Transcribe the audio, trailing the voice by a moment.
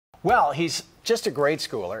Well, he's just a grade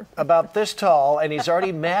schooler, about this tall, and he's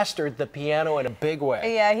already mastered the piano in a big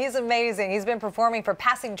way. Yeah, he's amazing. He's been performing for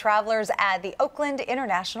passing travelers at the Oakland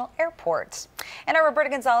International Airport. And our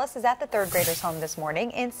Roberta Gonzalez is at the third graders' home this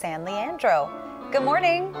morning in San Leandro. Good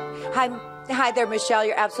morning. Hi there, Michelle.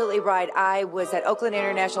 You're absolutely right. I was at Oakland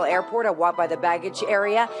International Airport. I walked by the baggage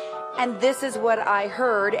area, and this is what I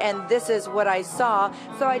heard, and this is what I saw.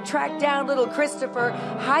 So I tracked down little Christopher.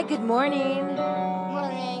 Hi, good morning.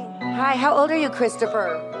 Morning. Hi, how old are you,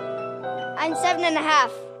 Christopher? I'm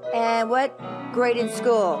 7.5. And what grade in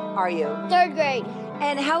school are you? Third grade.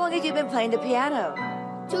 And how long have you been playing the piano?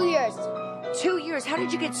 2 years. 2 years. How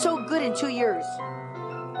did you get so good in 2 years?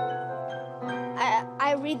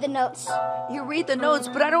 I read the notes. You read the notes,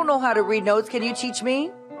 but I don't know how to read notes. Can you teach me?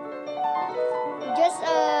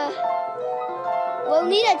 We'll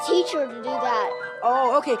need a teacher to do that.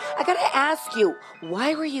 Oh, okay. I gotta ask you,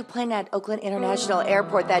 why were you playing at Oakland International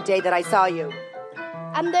Airport that day that I saw you?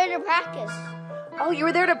 I'm there to practice. Oh, you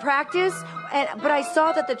were there to practice? But I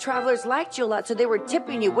saw that the travelers liked you a lot, so they were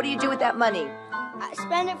tipping you. What do you do with that money? I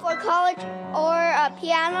spend it for college or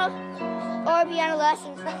piano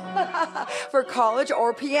lessons. For college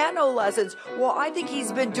or piano lessons. Well, I think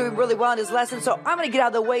he's been doing really well in his lessons, so I'm going to get out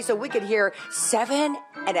of the way so we can hear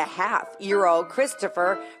 7.5-year-old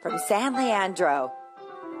Christopher from San Leandro.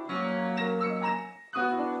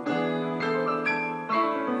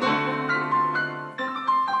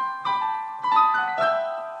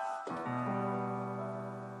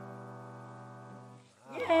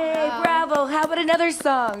 Yay, bravo. How about another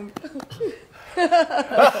song? Oh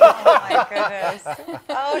my goodness.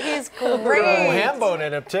 Oh, he's great. Put a little ham bone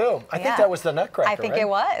in him too. I think that was the Nutcracker. I think it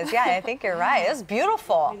was. Yeah, I think you're right. It was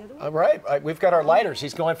beautiful. All right. We've got our lighters.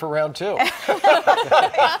 He's going for round 2. We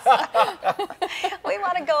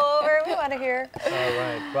want to go over. We want to hear. All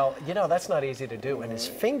right. Well, you know, that's not easy to do. And his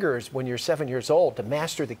fingers, when you're 7 years old, to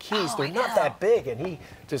master the keys, they're not that big. And he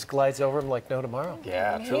just glides over them like no tomorrow.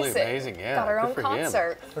 Yeah, truly amazing. Yeah. Got our own good for him.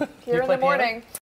 concert here in the morning.